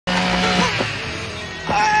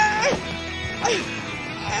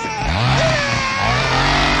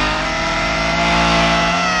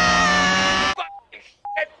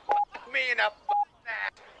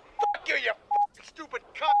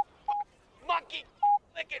fucking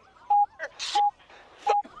licking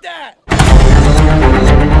fuck that.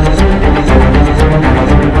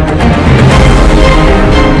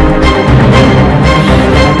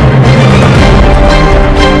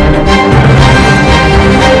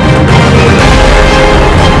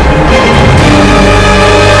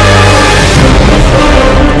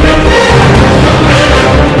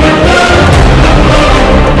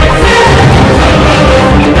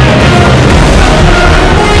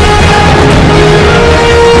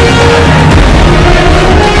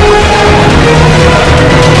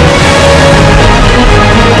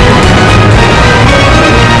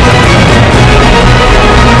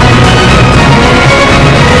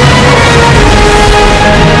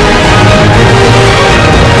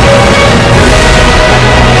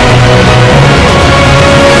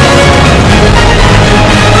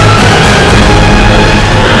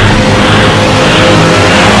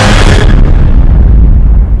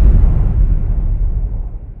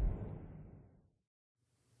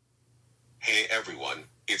 Hey everyone,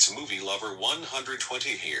 it's Movie Lover 120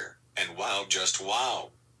 here, and wow, just wow.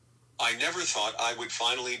 I never thought I would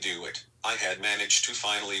finally do it. I had managed to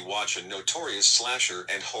finally watch a notorious slasher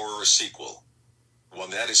and horror sequel. One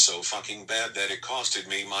that is so fucking bad that it costed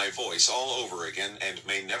me my voice all over again and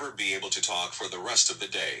may never be able to talk for the rest of the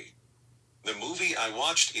day. The movie I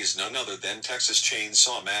watched is none other than Texas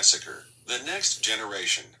Chainsaw Massacre, The Next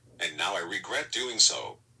Generation, and now I regret doing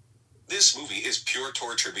so. This movie is pure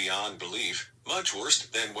torture beyond belief, much worse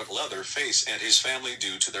than what Leatherface and his family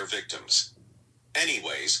do to their victims.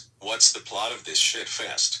 Anyways, what's the plot of this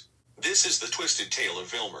shitfest? This is the twisted tale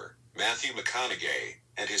of Vilmer, Matthew McConaughey,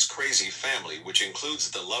 and his crazy family, which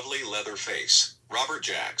includes the lovely Leatherface, Robert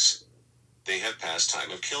Jacks. They have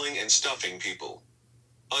pastime of killing and stuffing people.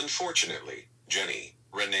 Unfortunately, Jenny,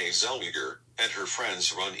 Renee Zellweger, and her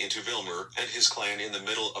friends run into Vilmer and his clan in the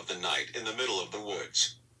middle of the night in the middle of the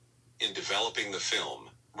woods. In developing the film,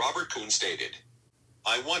 Robert Kuhn stated,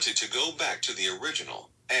 "I wanted to go back to the original,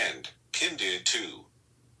 and Kim did too.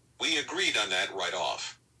 We agreed on that right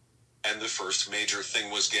off. And the first major thing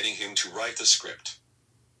was getting him to write the script.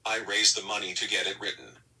 I raised the money to get it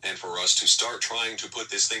written, and for us to start trying to put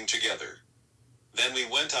this thing together. Then we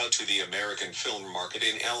went out to the American film market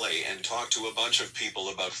in LA and talked to a bunch of people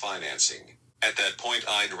about financing. At that point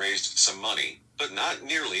I'd raised some money, but not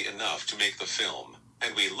nearly enough to make the film.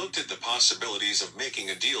 And we looked at the possibilities of making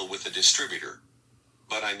a deal with a distributor.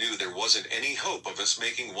 But I knew there wasn't any hope of us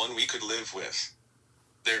making one we could live with.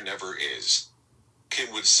 There never is.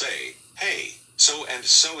 Kim would say, 'Hey, so and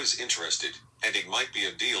so is interested, and it might be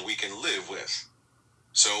a deal we can live with.'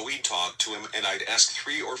 So we'd talk to him and I'd ask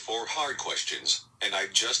 3 or 4 hard questions, and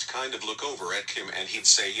I'd just kind of look over at Kim and he'd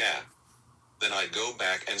say yeah. Then I'd go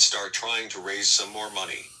back and start trying to raise some more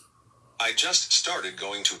money. I just started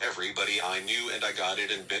going to everybody I knew and I got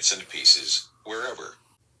it in bits and pieces, wherever."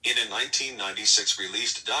 In a 1996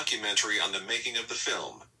 released documentary on the making of the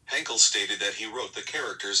film, Henkel stated that he wrote the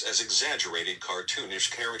characters as exaggerated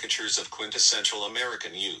cartoonish caricatures of quintessential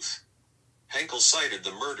American youth. Henkel cited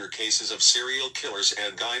the murder cases of serial killers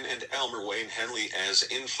Ed Gein and Elmer Wayne Henley as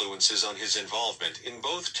influences on his involvement in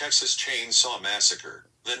both Texas Chainsaw Massacre,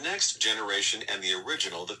 The Next Generation, and the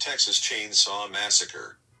original The Texas Chainsaw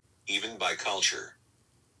Massacre. Even by culture.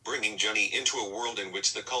 Bringing Jenny into a world in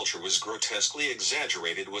which the culture was grotesquely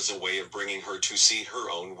exaggerated was a way of bringing her to see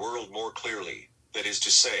her own world more clearly. That is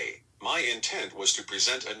to say, my intent was to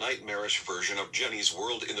present a nightmarish version of Jenny's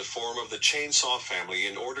world in the form of the Chainsaw family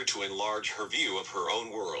in order to enlarge her view of her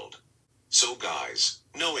own world. So guys,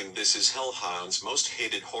 knowing this is Hellhound's most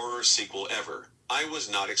hated horror sequel ever, I was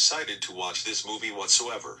not excited to watch this movie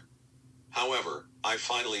whatsoever. However, I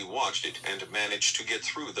finally watched it and managed to get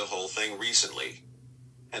through the whole thing recently.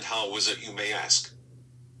 And how was it, you may ask?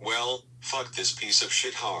 Well, fuck this piece of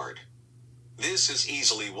shit hard. This is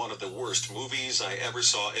easily one of the worst movies I ever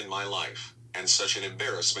saw in my life, and such an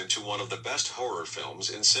embarrassment to one of the best horror films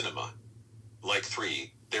in cinema. Like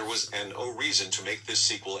 3, there was no reason to make this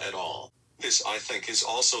sequel at all. This I think is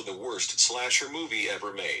also the worst slasher movie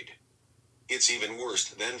ever made. It's even worse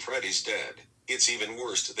than Freddy's Dead. It's even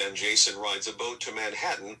worse than Jason Rides a Boat to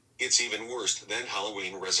Manhattan. It's even worse than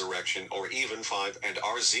Halloween Resurrection or even 5 and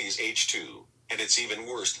RZ's H2. And it's even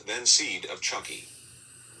worse than Seed of Chucky.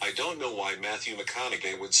 I don't know why Matthew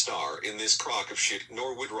McConaughey would star in this crock of shit,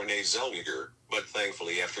 nor would Renee Zellweger, but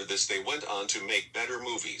thankfully after this they went on to make better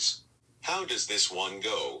movies. How does this one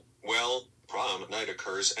go? Well, prom night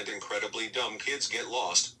occurs and incredibly dumb kids get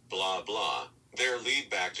lost, blah blah. They're lead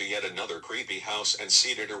back to yet another creepy house and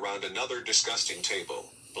seated around another disgusting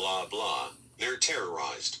table, blah blah. They're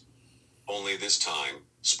terrorized. Only this time,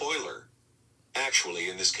 spoiler, Actually,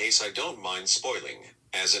 in this case I don't mind spoiling,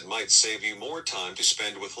 as it might save you more time to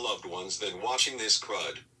spend with loved ones than watching this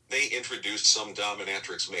crud. They introduced some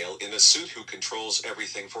dominatrix male in a suit who controls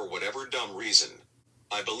everything for whatever dumb reason.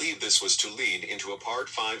 I believe this was to lead into a part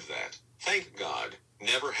 5 that, thank God,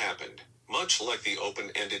 never happened, much like the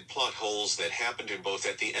open-ended plot holes that happened in both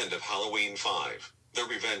at the end of Halloween 5, The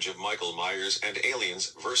Revenge of Michael Myers, and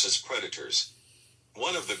Aliens vs. Predators.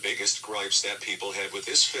 One of the biggest gripes that people had with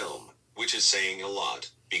this film, which is saying a lot,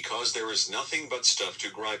 because there is nothing but stuff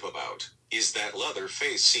to gripe about, is that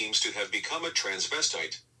Leatherface seems to have become a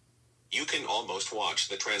transvestite. You can almost watch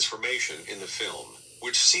the transformation in the film,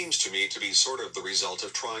 which seems to me to be sort of the result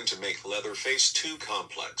of trying to make Leatherface too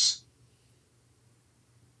complex.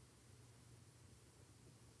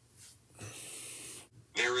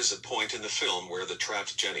 There is a point in the film where the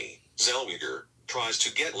trapped Jenny, Zellweger, tries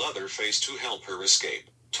to get Leatherface to help her escape,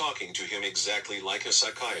 talking to him exactly like a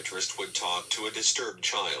psychiatrist would talk to a disturbed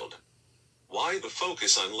child. Why the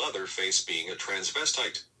focus on Leatherface being a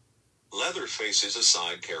transvestite? Leatherface is a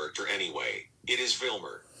side character anyway. It is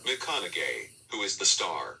Vilmer McConaughey who is the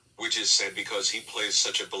star, which is sad because he plays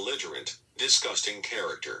such a belligerent, disgusting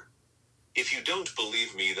character. If you don't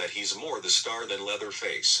believe me that he's more the star than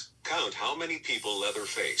Leatherface, count how many people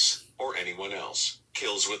Leatherface, or anyone else,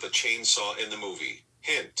 kills with a chainsaw in the movie.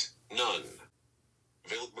 Hint, none.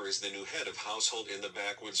 Vilmer is the new head of household in the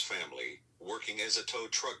Backwoods family, working as a tow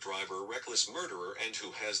truck driver, reckless murderer, and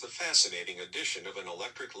who has the fascinating addition of an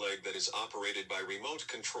electric leg that is operated by remote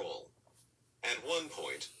control. At one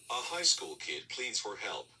point, a high school kid pleads for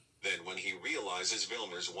help. Then when he realizes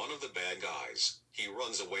Vilmer's one of the bad guys, he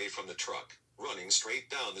runs away from the truck, running straight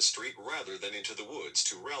down the street rather than into the woods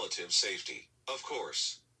to relative safety, of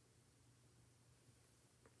course.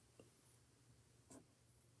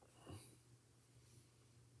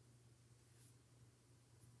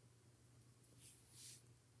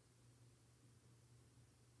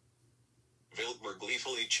 Vilmer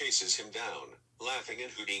gleefully chases him down, laughing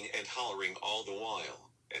and hooting and hollering all the while,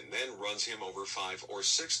 and then runs him over 5 or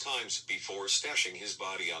 6 times before stashing his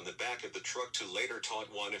body on the back of the truck to later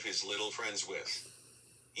taunt one of his little friends with.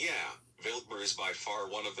 Yeah, Vilmer is by far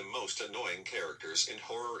one of the most annoying characters in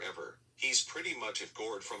horror ever. He's pretty much if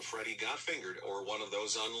Gord from Freddy Got Fingered or one of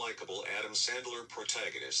those unlikable Adam Sandler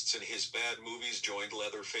protagonists in his bad movies joined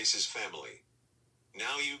Leatherface's family.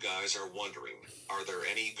 Now you guys are wondering, are there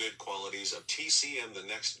any good qualities of TCM The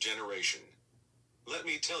Next Generation? Let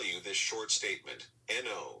me tell you this short statement,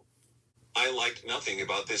 NO. I liked nothing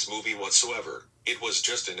about this movie whatsoever. It was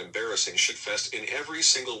just an embarrassing shitfest in every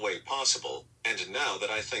single way possible, and now that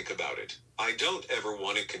I think about it, I don't ever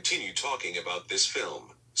want to continue talking about this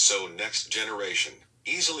film. So Next Generation,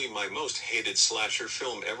 easily my most hated slasher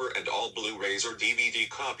film ever, and all Blu-rays or DVD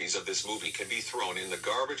copies of this movie can be thrown in the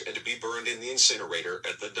garbage and be burned in the incinerator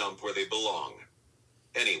at the dump where they belong.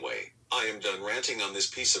 Anyway, I am done ranting on this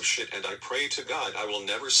piece of shit, and I pray to God I will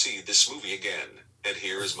never see this movie again. And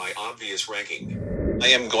here is my obvious ranking. I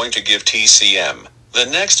am going to give TCM The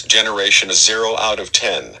Next Generation a 0 out of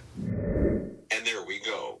 10. And there we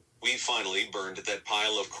go. We finally burned that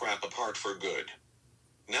pile of crap apart for good.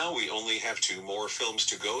 Now we only have 2 more films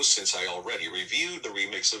to go, since I already reviewed the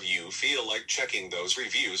remakes of You. Feel like checking those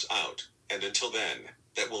reviews out. And until then,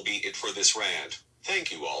 that will be it for this rant.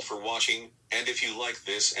 Thank you all for watching, and if you like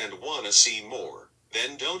this and wanna see more,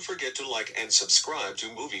 then don't forget to like and subscribe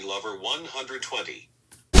to Movie Lover 120.